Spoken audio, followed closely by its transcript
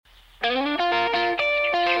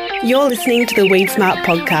You're listening to the Weed Smart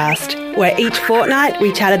podcast, where each fortnight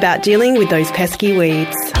we chat about dealing with those pesky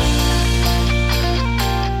weeds.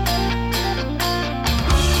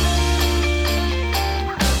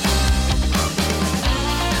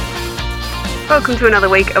 Welcome to another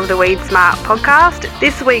week of the Weed Smart podcast.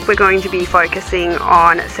 This week we're going to be focusing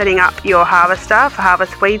on setting up your harvester for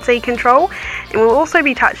harvest weed seed control, and we'll also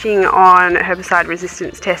be touching on herbicide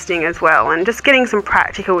resistance testing as well, and just getting some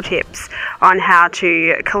practical tips on how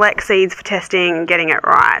to collect seeds for testing and getting it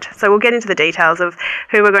right. So we'll get into the details of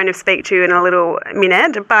who we're going to speak to in a little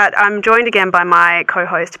minute, but I'm joined again by my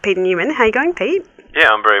co-host Peter Newman. How are you going, Pete? Yeah,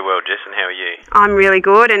 I'm very well, Jess, and how are you? I'm really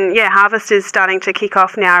good, and yeah, harvest is starting to kick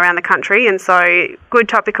off now around the country, and so good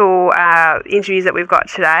topical interviews that we've got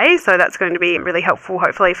today, so that's going to be really helpful,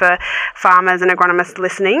 hopefully, for farmers and agronomists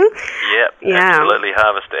listening. Yep, absolutely,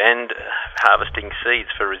 harvesting seeds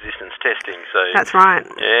for resistance testing. So that's right.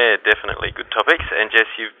 Yeah, definitely good topics. And Jess,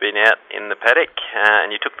 you've been out in the paddock,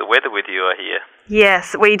 and you took the weather with you, I hear.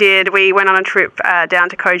 Yes, we did. We went on a trip down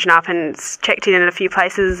to Kojonup and checked in at a few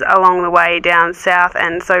places along the way down south,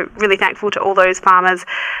 and so really thankful to all those farmers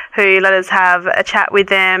who let us have a chat with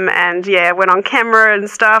them and went on camera and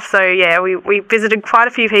stuff. So we visited quite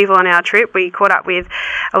a few people on our trip. We caught up with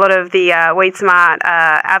a lot of the Weed Smart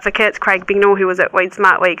advocates, Craig Bignell, who was at Weed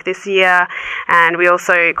Smart Week this year, and we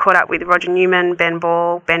also caught up with Roger Newman, Ben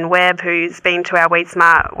Ball, Ben Webb, who's been to our Weed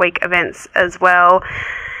Smart Week events as well.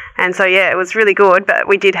 And so, it was really good, but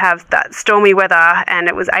we did have that stormy weather, and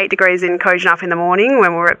it was 8 degrees in Kojonup in the morning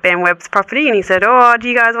when we were at Ben Webb's property, and he said, do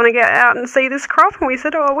you guys want to get out and see this crop? And we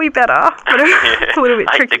said, we better. But it's a little bit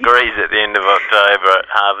 8 tricky. 8 degrees at the end of October at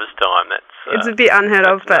harvest time, it's a bit unheard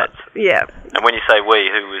of, but nuts. yeah. And when you say we,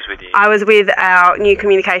 who was with you? I was with our new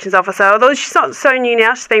communications officer, although she's not so new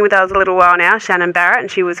now. She's been with us a little while now, Shannon Barrett, and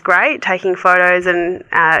she was great, taking photos and,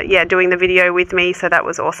 doing the video with me, so that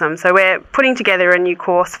was awesome. So we're putting together a new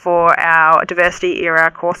course for our diversity era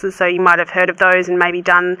courses, so you might have heard of those and maybe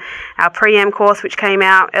done our pre-em course, which came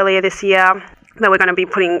out earlier this year. That we're going to be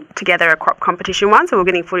putting together a crop competition one, so we're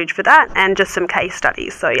getting footage for that and just some case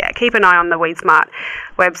studies. So keep an eye on the Weed Smart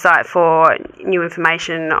website for new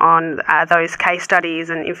information on those case studies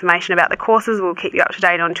and information about the courses. We'll keep you up to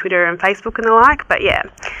date on Twitter and Facebook and the like. But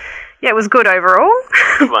it was good overall.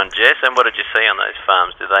 Good one, Jess. And what did you see on those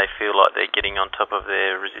farms? Do they feel like they're getting on top of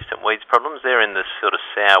their resistant weeds problems? They're in the sort of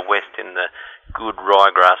southwest in the good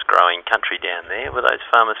ryegrass growing country down there. Were those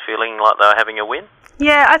farmers feeling like they were having a win?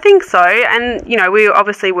 Yeah, I think so. And, we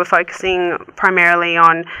obviously were focusing primarily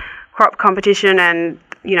on crop competition, and,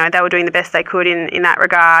 they were doing the best they could in that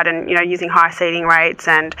regard, and, using high seeding rates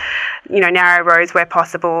and, narrow rows where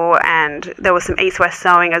possible, and there was some east-west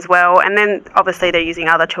sowing as well. And then obviously they're using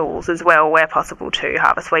other tools as well where possible to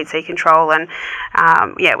harvest weed seed control. And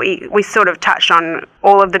we sort of touched on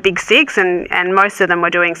all of the big six, and most of them were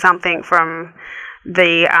doing something from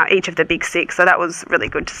each of the big six, so that was really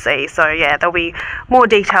good to see. So there'll be more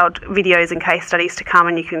detailed videos and case studies to come,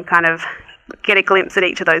 and you can kind of get a glimpse at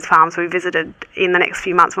each of those farms we visited in the next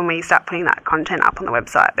few months when we start putting that content up on the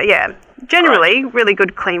website. But generally really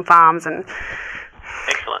good clean farms. And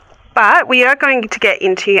excellent. But we are going to get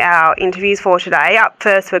into our interviews for today. Up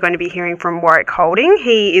first, we're going to be hearing from Warwick Holding.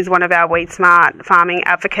 He is one of our Weed Smart farming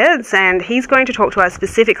advocates, and he's going to talk to us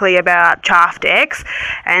specifically about chaff decks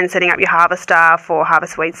and setting up your harvester for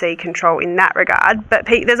harvest weed seed control in that regard. But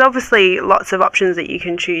Pete, there's obviously lots of options that you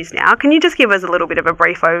can choose now. Can you just give us a little bit of a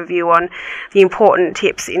brief overview on the important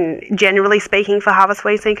tips in generally speaking for harvest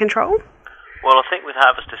weed seed control? Well, I think with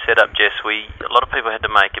harvester setup, Jess, a lot of people had to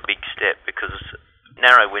make a big step because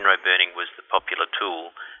narrow windrow burning was the popular tool,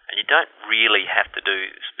 and you don't really have to do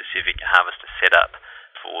specific harvester setup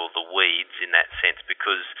for the weeds in that sense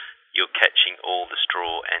because you're catching all the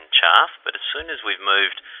straw and chaff. But as soon as we've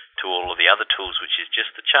moved to all of the other tools, which is just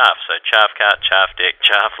the chaff, so chaff cart, chaff deck,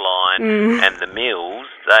 chaff line, and the mills,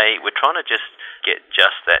 we're trying to just get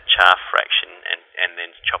just that chaff fraction and then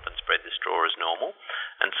chop and spread the straw as normal.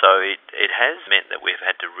 And so it has meant that we've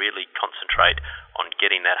had to really concentrate on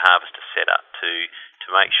getting that harvester set up to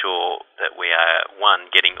make sure that we are,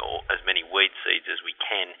 getting as many weed seeds as we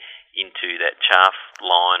can into that chaff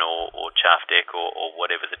line or chaff deck or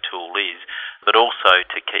whatever the tool is, but also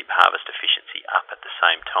to keep harvest efficiency up at the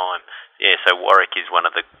same time. So Warwick is one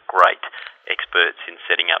of the great experts in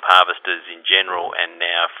setting up harvesters in general and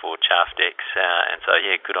now for chaff decks. And so,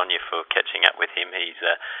 good on you for catching up with him. He's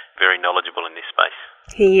very knowledgeable in this space.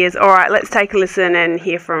 He is. All right, let's take a listen and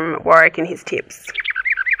hear from Warwick and his tips.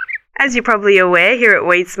 As you're probably aware, here at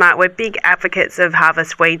WeedSmart, we're big advocates of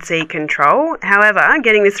harvest weed seed control. However,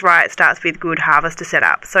 getting this right starts with good harvester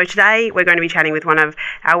setup. So today we're going to be chatting with one of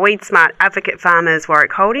our WeedSmart advocate farmers,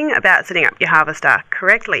 Warwick Holding, about setting up your harvester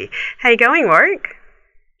correctly. How are you going, Warwick?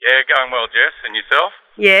 Yeah, going well, Jess. And yourself?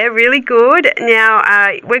 Yeah, really good. Now,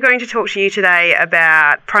 we're going to talk to you today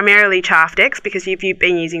about primarily Chaff-Dex, because you've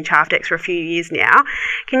been using Chaff-Dex for a few years now.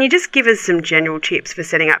 Can you just give us some general tips for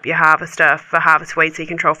setting up your harvester for harvest weed seed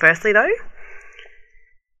control firstly, though?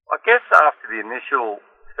 I guess after the initial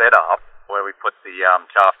setup, where we put the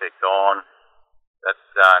Chaff-Dex on,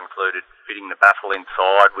 that's included fitting the baffle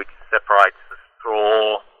inside, which separates the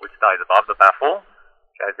straw, which stays above the baffle,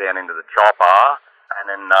 goes down into the chopper,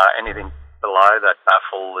 and then anything below that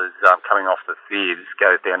baffle is coming off the sieves,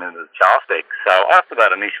 goes down into the Chaff-Dex. So after that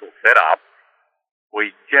initial setup, we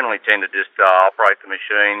generally tend to just operate the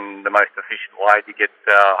machine the most efficient way to get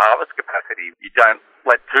harvest capacity. You don't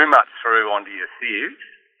let too much through onto your sieves,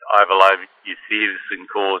 overload your sieves and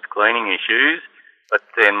cause cleaning issues, but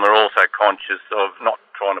then we're also conscious of not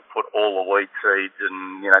trying to put all the wheat seeds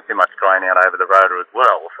and too much grain out over the rotor as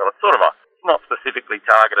well. So it's sort of it's not specifically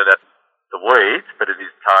targeted at the weeds, but it is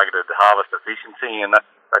targeted to harvest efficiency, and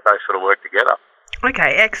they both sort of work together.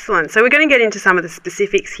 Okay, excellent. So we're going to get into some of the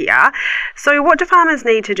specifics here. So what do farmers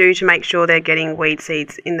need to do to make sure they're getting weed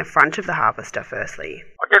seeds in the front of the harvester firstly?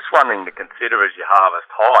 I guess one thing to consider is your harvest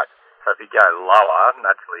height. So if you go lower,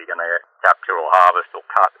 naturally you're going to capture or harvest or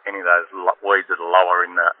cut any of those weeds that are lower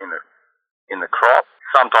in the crop.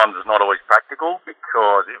 Sometimes it's not always practical,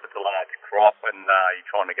 because if it's a large crop and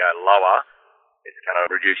you're trying to go lower, it's going to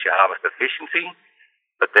reduce your harvest efficiency.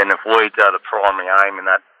 But then if weeds are the primary aim in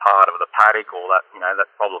that part of the paddock or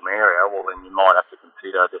that problem area, well then you might have to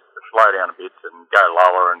consider just to slow down a bit and go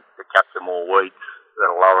lower and to capture more weeds that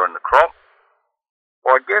are lower in the crop.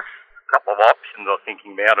 Well, I guess a couple of options I'm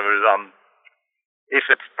thinking about is if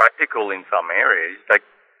it's practical in some areas,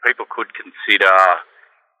 people could consider,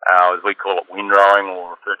 as we call it, windrowing,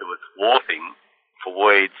 or refer to as swarthing, for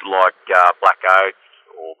weeds like black oats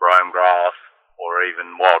or brome grass, or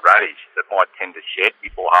even wild radish that might tend to shed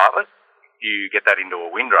before harvest. If you get that into a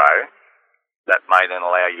windrow, that may then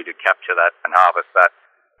allow you to capture that and harvest that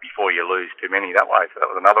before you lose too many that way. So that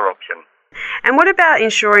was another option. And what about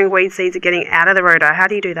ensuring weed seeds are getting out of the rotor? How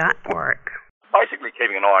do you do that, Warwick? Basically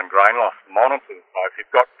keeping an eye on grain loss monitors. So if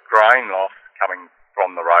you've got grain loss coming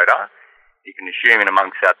from the rotor, you can assume in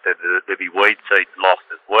amongst that there'll be weed seed lost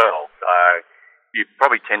as well. So you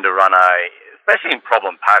probably tend to run especially in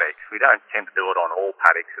problem paddocks, we don't tend to do it on all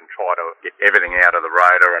paddocks and try to get everything out of the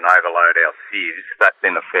rotor and overload our sieves. That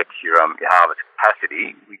then affects your harvest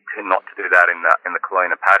capacity. We tend not to do that in the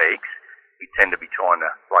cleaner paddocks. We tend to be trying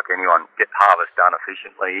to, like anyone, get harvest done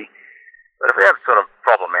efficiently. But if we have sort of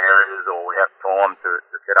problem areas, or we have time to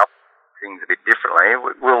set up things a bit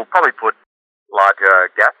differently, we'll probably put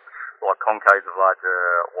larger gaps, like concaves of larger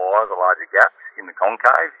wires or larger gaps in the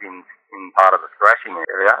concaves in part of the thrashing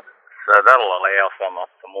area. So that'll allow some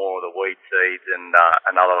more of the weed seeds and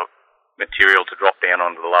other material to drop down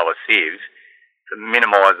onto the lower sieves to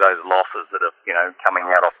minimise those losses that are coming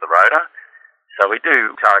out off the rotor. So we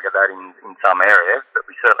do target that in some areas, but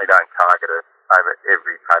we certainly don't target it over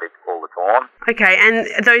every paddock all the time. Okay, and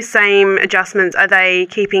those same adjustments, are they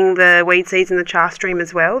keeping the weed seeds in the chaff stream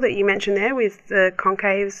as well that you mentioned there with the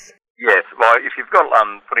concaves? Yes, well, if you've got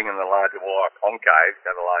putting in the larger wire concaves,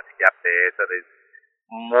 have a large gap there, so there's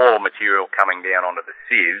more material coming down onto the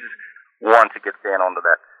sieves. Once it gets down onto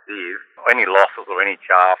that sieve, any losses or any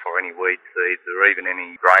chaff or any weed seeds or even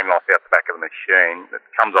any grain loss out the back of the machine that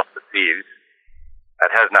comes off the sieves,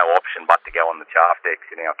 it has no option but to go on the Chaff-Dex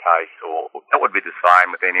in our case, or that would be the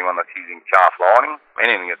same with anyone that's using chaff lining.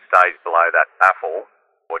 Anything that stays below that baffle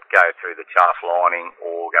would go through the chaff lining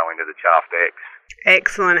or go into the Chaff-Dex.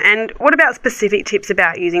 Excellent. And what about specific tips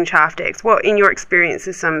about using Chaff-Dex? What, in your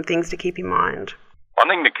experience, are some things to keep in mind? One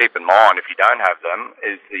thing to keep in mind, if you don't have them,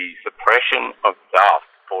 is the suppression of dust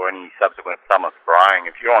for any subsequent summer spraying.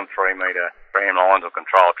 If you're on 3-metre tram lines or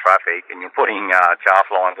controlled traffic and you're putting chaff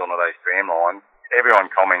lines onto those tram lines, everyone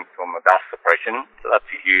comments on the dust suppression, so that's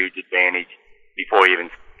a huge advantage before you even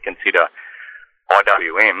consider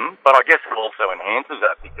IWM. But I guess it also enhances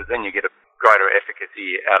that, because then you get a greater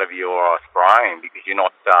efficacy out of your spraying, because you're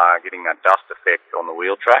not getting that dust effect on the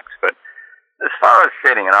wheel tracks. But as far as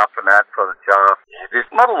setting it up and that for the chaff, there's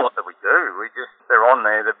not a lot that we do. They're on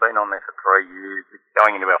there, they've been on there for 3 years, it's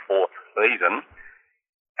going into our 4th season,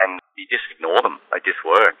 and you just ignore them, they just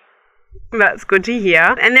work. That's good to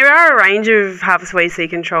hear. And there are a range of harvest weed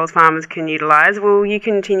seed controls farmers can utilise. Will you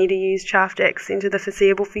continue to use Chaff-Dex into the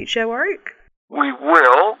foreseeable future, Warwick? We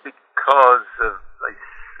will, because of the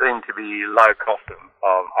seem to be low cost of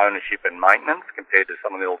ownership and maintenance compared to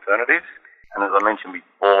some of the alternatives. And as I mentioned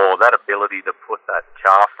before, that ability to put that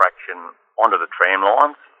chaff fraction onto the tram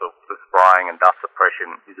lines for spraying and dust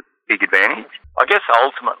suppression is a big advantage. I guess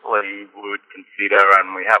ultimately we would consider,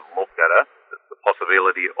 and we have looked at it, the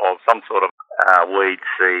possibility of some sort of weed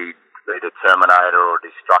seed, either terminator or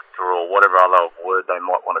destructor or whatever other word they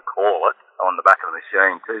might want to call it, on the back of the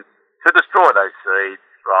machine to destroy those seeds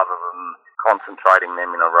rather than concentrating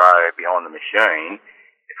them in a row behind the machine.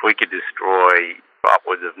 If we could destroy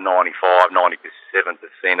upwards of 95,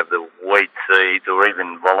 97% of the weed seeds or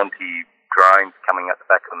even voluntary drones coming out the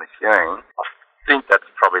back of the machine, I think that's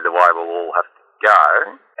probably the way we'll all have to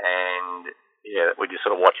go. And yeah, we're just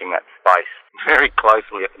sort of watching that space very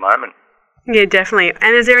closely at the moment. Yeah, definitely.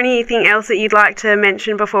 And is there anything else that you'd like to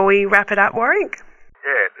mention before we wrap it up, Warwick?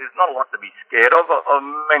 Yeah, there's not a lot to be scared of.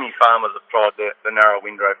 Many farmers have tried the narrow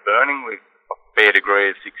windrow burning with a fair degree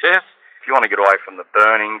of success. If you want to get away from the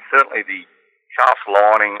burning, certainly the chaff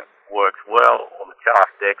lining works well, or the chaff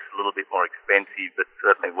deck's a little bit more expensive, but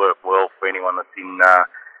certainly work well for anyone that's in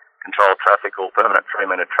controlled traffic or permanent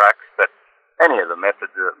 3-metre tracks. But any of the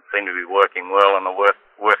methods seem to be working well and are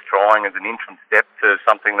worth trying as an interim step to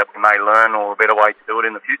something that we may learn or a better way to do it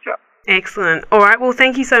in the future. Excellent. All right, well,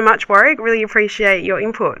 thank you so much, Warwick. Really appreciate your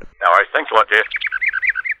input. No worries. Thanks a lot, Jess.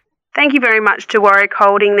 Thank you very much to Warwick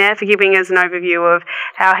Holding there for giving us an overview of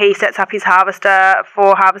how he sets up his harvester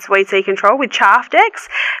for harvest weed seed control with chaff decks.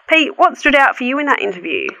 Pete, what stood out for you in that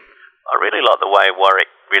interview? I really like the way Warwick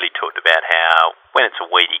really talked about how when it's a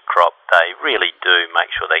weedy crop, they really do make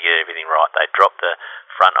sure they get everything right. They drop the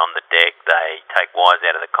front on the deck, they take wires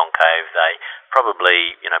out of the concave, they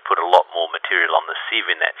probably, put a lot more material on the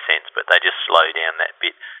sieve in that sense, but they just slow down that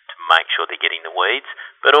bit to make sure they're getting the weeds.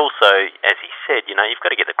 But also, as he said, you've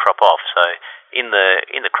got to get the crop off. So in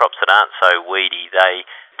the crops that aren't so weedy, they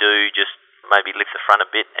do just maybe lift the front a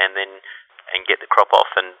bit and get the crop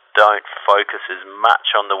off and don't focus as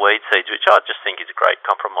much on the weed seeds, which I just think is a great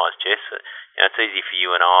compromise, Jess. It's easy for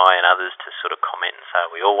you and I and others to sort of comment and say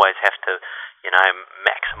we always have to,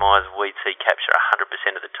 maximise weed seed capture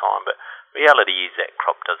 100% of the time, but reality is that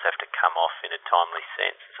crop does have to come off in a timely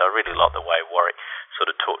sense. So I really like the way Warwick sort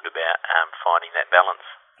of talked about finding that balance.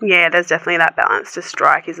 Yeah, there's definitely that balance to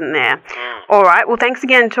strike, isn't there? All right, well, thanks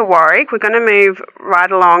again to Warwick. We're going to move right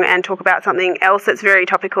along and talk about something else that's very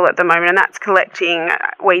topical at the moment, and that's collecting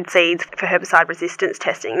weed seeds for herbicide resistance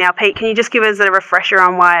testing. Now, Pete, can you just give us a refresher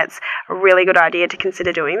on why it's a really good idea to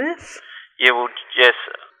consider doing this? Yeah, well, Jess,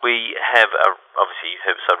 we have obviously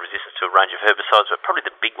herbicide resistance to a range of herbicides, but probably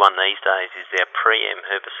the big one these days is our pre-em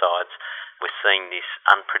herbicides. We're seeing this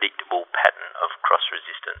unpredictable pattern of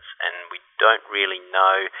cross-resistance, and we don't really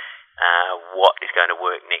know what is going to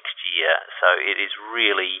work next year. So it is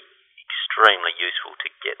really extremely useful to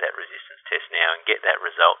get that resistance test now and get that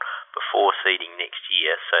result before seeding next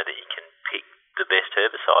year so that you can pick the best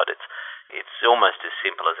herbicide. It's almost as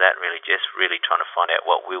simple as that, really, just really trying to find out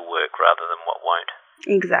what will work rather than what won't.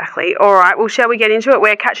 Exactly. All right, well, shall we get into it?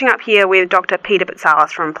 We're catching up here with Dr. Peter Boutsalis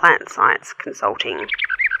from Plant Science Consulting.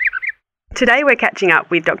 Today we're catching up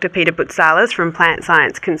with Dr. Peter Boutsalis from Plant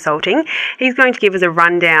Science Consulting. He's going to give us a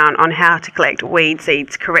rundown on how to collect weed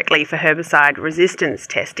seeds correctly for herbicide resistance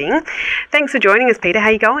testing. Thanks for joining us, Peter. How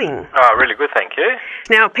are you going? Oh, really good, thank you.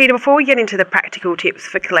 Now, Peter, before we get into the practical tips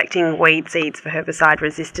for collecting weed seeds for herbicide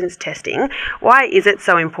resistance testing, why is it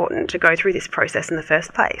so important to go through this process in the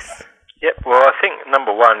first place? Yep, well, I think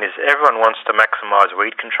number one is everyone wants to maximise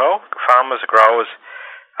weed control. Farmers, growers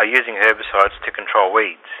are using herbicides to control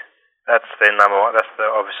weeds. That's their number one. That's the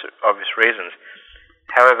obvious reasons.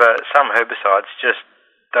 However, some herbicides just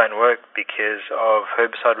don't work because of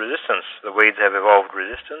herbicide resistance. The weeds have evolved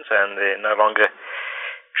resistance and they're no longer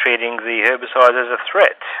treating the herbicides as a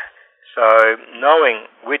threat. So knowing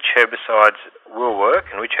which herbicides will work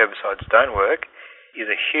and which herbicides don't work is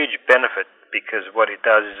a huge benefit, because what it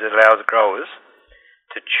does is it allows growers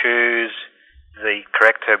to choose the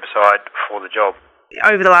correct herbicide for the job.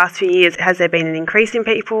 Over the last few years, has there been an increase in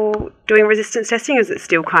people doing resistance testing, or is it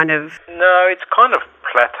still kind of... No, it's kind of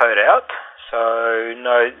plateaued out. So,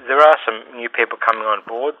 no, there are some new people coming on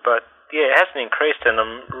board, but, yeah, it hasn't increased, and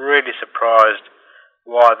I'm really surprised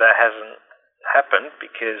why that hasn't happened,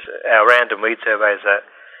 because our random weed surveys that,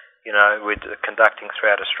 we're conducting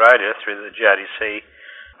throughout Australia through the GRDC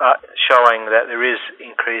are showing that there is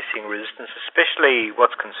increasing resistance, especially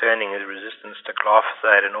what's concerning is resistance to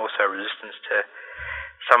glyphosate and also resistance to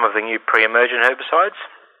some of the new pre-emergent herbicides.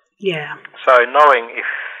 Yeah. So knowing if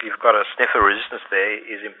you've got a sniffer resistance there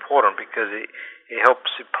is important, because it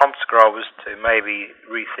prompts growers to maybe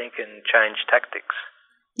rethink and change tactics.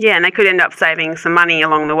 Yeah, and they could end up saving some money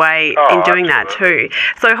along the way in doing that too.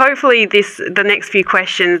 So hopefully the next few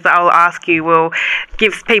questions that I'll ask you will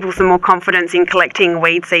give people some more confidence in collecting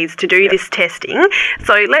weed seeds to do this testing.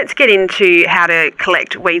 So let's get into how to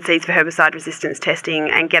collect weed seeds for herbicide resistance testing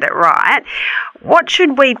and get it right. What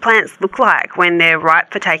should weed plants look like when they're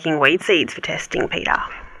ripe for taking weed seeds for testing, Peter?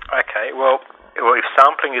 Okay, well, if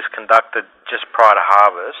sampling is conducted just prior to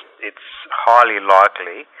harvest, it's highly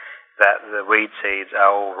likely that the weed seeds are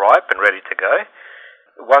all ripe and ready to go.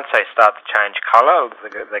 Once they start to change colour,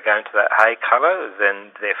 they go into that hay colour, then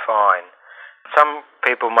they're fine. Some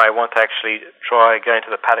people may want to actually try going to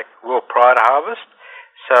the paddock well prior to harvest.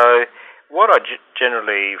 So what I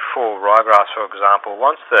generally, for ryegrass for example,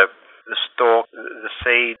 once the stalk, the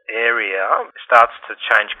seed area starts to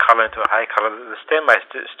change colour into a hay colour, the stem may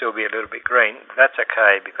still be a little bit green. That's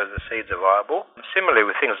okay because the seeds are viable. Similarly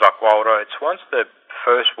with things like wild oats, once the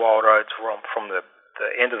first wild oats from the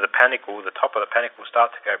end of the panicle, the top of the panicle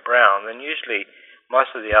start to go brown, then usually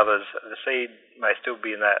most of the others, the seed may still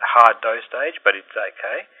be in that hard dough stage, but it's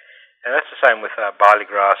okay. And that's the same with barley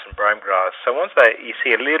grass and brome grass. So once you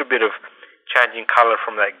see a little bit of changing colour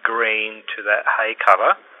from that green to that hay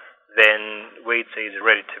colour, then weed seeds are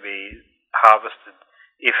ready to be harvested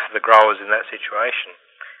if the grower's in that situation.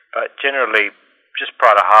 But generally, just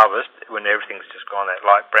prior to harvest, when everything's just gone that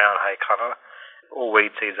light brown hay colour, all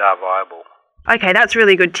weed seeds are viable. Okay, that's a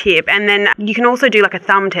really good tip. And then you can also do like a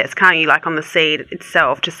thumb test, can't you, like on the seed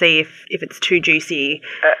itself to see if it's too juicy?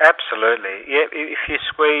 Absolutely. Yeah, if you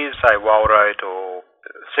squeeze, say, wild oat or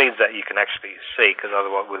seeds that you can actually see, because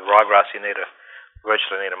otherwise with ryegrass you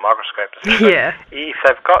virtually need a microscope to see. Yeah. If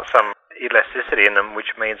they've got some elasticity in them,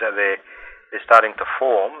 which means that they're starting to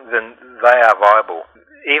form, then they are viable.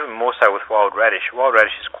 Even more so with wild radish. Wild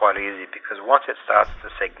radish is quite easy because once it starts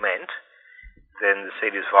to segment, then the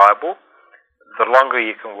seed is viable. The longer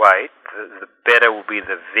you can wait, the better will be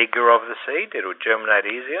the vigour of the seed. It'll germinate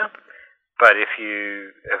easier. But if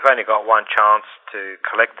you have only got one chance to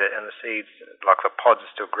collect it and the seeds, like the pods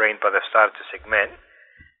are still green but they've started to segment,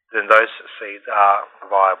 then those seeds are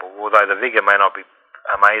viable. Although the vigour may not be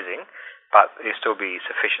amazing, but it'll still be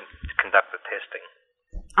sufficient to conduct the testing.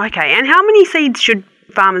 Okay, and how many seeds should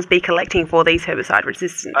farmers be collecting for these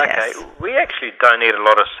herbicide-resistant tests? Okay, we actually don't need a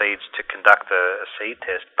lot of seeds to conduct a seed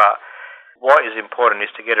test, but what is important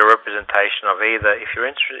is to get a representation of either, if you're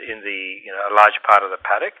interested in a large part of the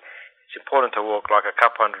paddock, it's important to walk like a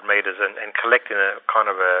couple 100 metres and collect in a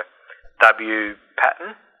kind of a W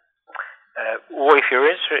pattern. Or if you're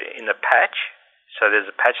interested in a patch, so there's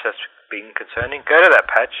a patch that's been concerning, go to that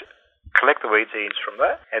patch, collect the weed seeds from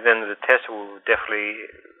that, and then the test will definitely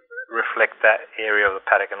reflect that area of the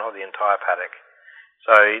paddock and not the entire paddock.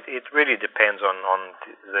 So it really depends on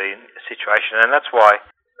the situation, and that's why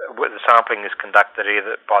the sampling is conducted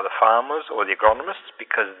either by the farmers or the agronomists,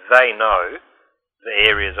 because they know the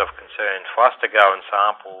areas of concern. For us to go and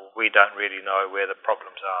sample, we don't really know where the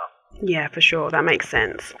problems are. Yeah, for sure. That makes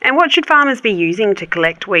sense. And what should farmers be using to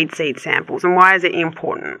collect weed seed samples, and why is it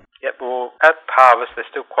important? Yep, well, at harvest, they're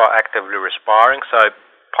still quite actively respiring, so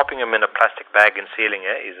popping them in a plastic bag and sealing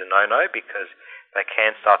it is a no-no because they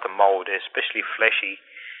can start to mould, especially fleshy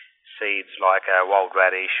seeds like wild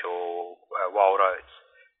radish or wild oats.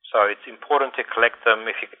 So it's important to collect them.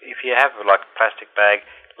 If you have like a plastic bag,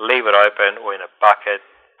 leave it open or in a bucket.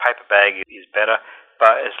 Paper bag is better,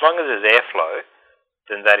 but as long as there's airflow,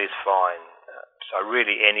 then that is fine. So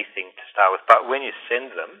really anything to start with. But when you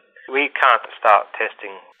send them, we can't start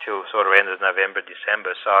testing till sort of end of November,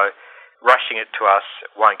 December. So rushing it to us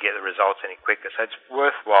won't get the results any quicker. So it's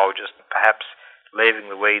worthwhile just perhaps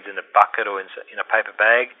leaving the weeds in a bucket or in a paper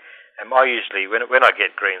bag. And I usually, when I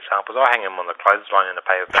get green samples, I hang them on the clothesline in a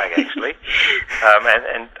paper bag actually.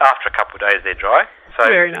 And after a couple of days they're dry. So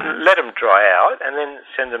very nice. Let them dry out and then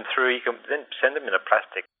send them through. You can then send them in a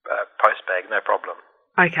plastic post bag, no problem.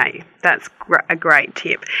 Okay, that's a great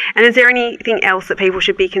tip. And is there anything else that people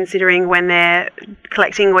should be considering when they're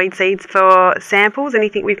collecting weed seeds for samples?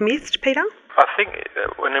 Anything we've missed, Peter? I think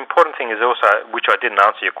an important thing is also, which I didn't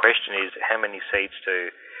answer your question, is how many seeds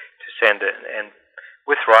to send it. And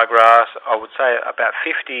with ryegrass, I would say about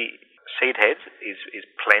 50 seed heads is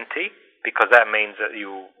plenty, because that means that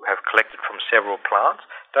you have collected from several plants.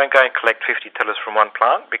 Don't go and collect 50 tillers from one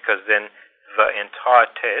plant, because then the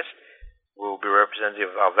entire test will be representative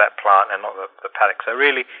of that plant and not the paddock. So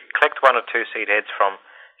really, collect one or two seed heads from,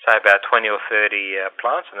 say, about 20 or 30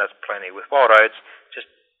 plants, and that's plenty. With wild oats, just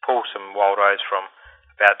pull some wild oats from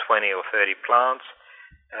about 20 or 30 plants.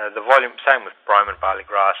 The volume, same with brome and barley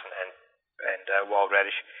grass and wild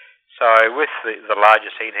radish. So with the larger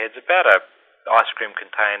seed heads, about a ice cream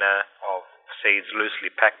container of seeds loosely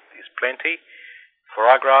packed is plenty. For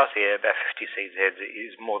ryegrass, about 50 seed heads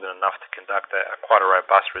is more than enough to conduct quite a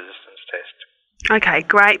robust resistance test. Okay,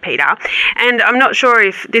 great, Peter. And I'm not sure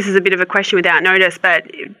if this is a bit of a question without notice, but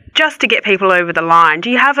just to get people over the line, do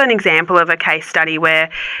you have an example of a case study where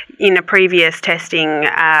in a previous testing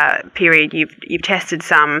period you've tested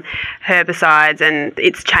some herbicides and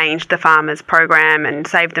it's changed the farmer's program and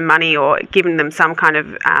saved them money or given them some kind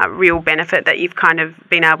of real benefit that you've kind of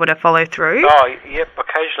been able to follow through? Oh, yep.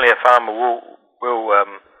 Occasionally a farmer will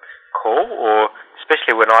call, or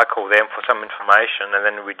especially when I call them for some information and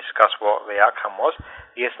then we discuss what the outcome was.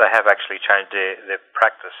 Yes, they have actually changed their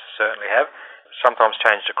practice, certainly have. Sometimes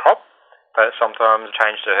changed the crop, but sometimes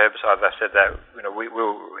changed the herbicide. They said that we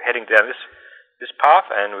were heading down this path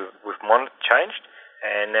and we've changed,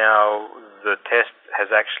 and now the test has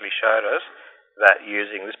actually showed us that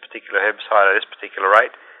using this particular herbicide at this particular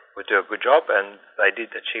rate would do a good job, and they did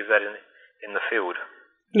achieve that in the field.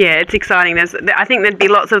 Yeah, it's exciting. I think there'd be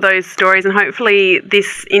lots of those stories, and hopefully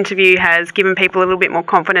this interview has given people a little bit more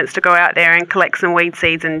confidence to go out there and collect some weed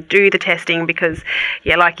seeds and do the testing because,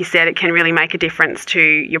 yeah, like you said, it can really make a difference to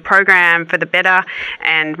your program for the better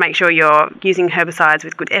and make sure you're using herbicides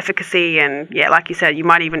with good efficacy. And, yeah, like you said, you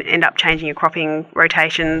might even end up changing your cropping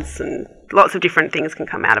rotations and lots of different things can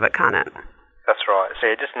come out of it, can't it? That's right. So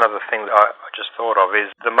just another thing that I just thought of is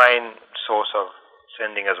the main source of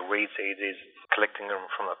sending us weed seeds is collecting them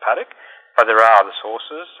from the paddock, but there are other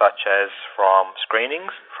sources such as from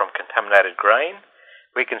screenings, from contaminated grain.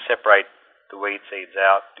 We can separate the weed seeds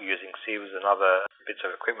out using sieves and other bits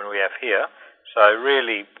of equipment we have here. So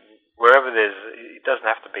really, wherever it doesn't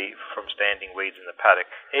have to be from standing weeds in the paddock.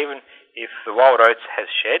 Even if the wild oats has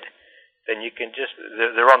shed, then you can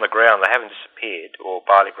they're on the ground, they haven't disappeared, or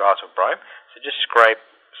barley grass or brome, so just scrape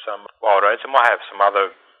some wild oats. It might have some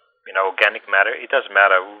other organic matter. It doesn't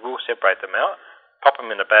matter. We'll separate them out, pop them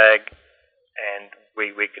in a bag, and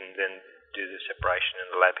we can then do the separation in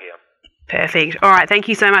the lab here. Perfect. All right. Thank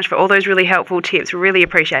you so much for all those really helpful tips. Really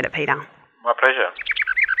appreciate it, Peter. My pleasure.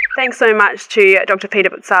 Thanks so much to Dr. Peter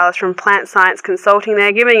Boutsalis from Plant Science Consulting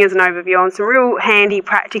there, giving us an overview on some real handy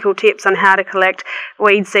practical tips on how to collect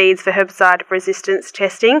weed seeds for herbicide resistance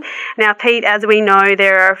testing. Now, Pete, as we know,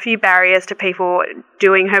 there are a few barriers to people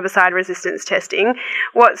doing herbicide resistance testing.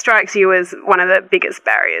 What strikes you as one of the biggest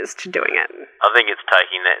barriers to doing it? I think it's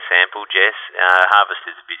taking that sample, Jess. Harvest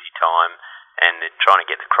is a busy time and trying to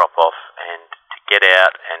get the crop off, and to get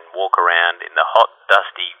out and walk around in the hot,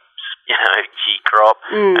 dusty crop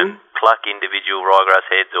and pluck individual ryegrass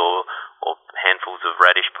heads or handfuls of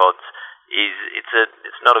radish pods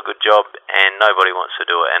it's not a good job, and nobody wants to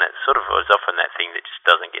do it, and it sort of is often that thing that just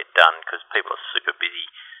doesn't get done because people are super busy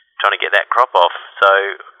trying to get that crop off. So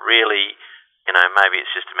really, maybe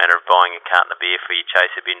it's just a matter of buying a carton of beer for your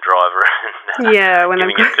chaser bin driver and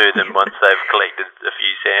giving it to them once they've collected a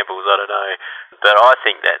few samples. I don't know. But I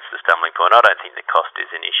think that's the stumbling point. I don't think the cost is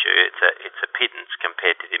an issue. It's a pittance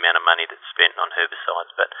compared to the amount of money that's spent on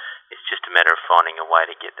herbicides, but it's just a matter of finding a way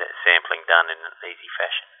to get that sampling done in an easy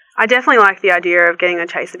fashion. I definitely like the idea of getting a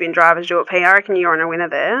chaser bin driver to do it, Pete. I reckon you're on a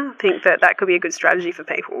winner there. I think that could be a good strategy for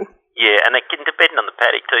people. Yeah, and it can depend on the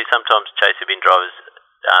paddock too. Sometimes chaser bin drivers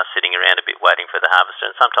are sitting around a bit waiting for the harvester,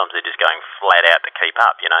 and sometimes they're just going flat out to keep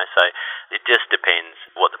up, so it just depends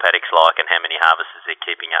what the paddock's like and how many harvesters they're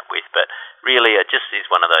keeping up with. But really, it just is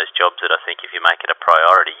one of those jobs that I think if you make it a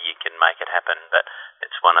priority, you can make it happen, but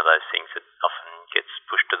it's one of those things that often gets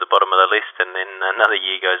pushed to the bottom of the list, and then another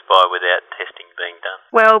year goes by without testing being done.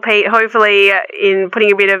 Well, Pete, hopefully in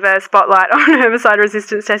putting a bit of a spotlight on herbicide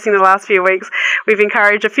resistance testing the last few weeks, we've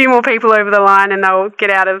encouraged a few more people over the line and they'll get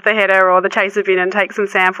out of the header or the chaser bin and take some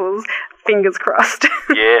samples. Fingers crossed.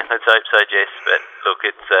 Yeah, let's hope so, Jess. But look,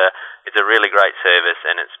 it's a really great service,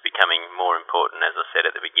 and it's becoming more important, as I said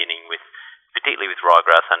at the beginning, particularly with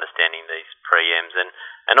ryegrass, understanding these pre-ems,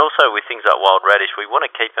 and also with things like wild radish. We want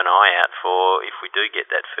to keep an eye out for if we do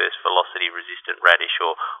get that first velocity-resistant radish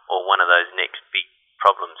or one of those next big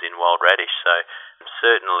problems in wild radish. So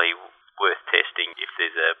certainly worth testing if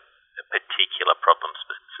there's a particular problem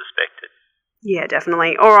suspected. Yeah,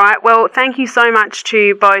 definitely. All right. Well, thank you so much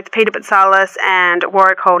to both Peter Boutsalis and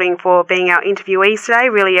Warwick Holding for being our interviewees today.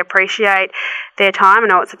 Really appreciate their time. I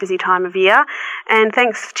know it's a busy time of year. And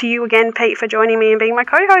thanks to you again, Pete, for joining me and being my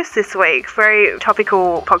co-host this week. Very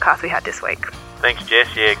topical podcast we had this week. Thanks,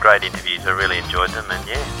 Jess. Yeah, great interviews. I really enjoyed them, and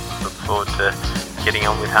look forward to getting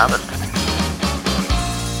on with harvest.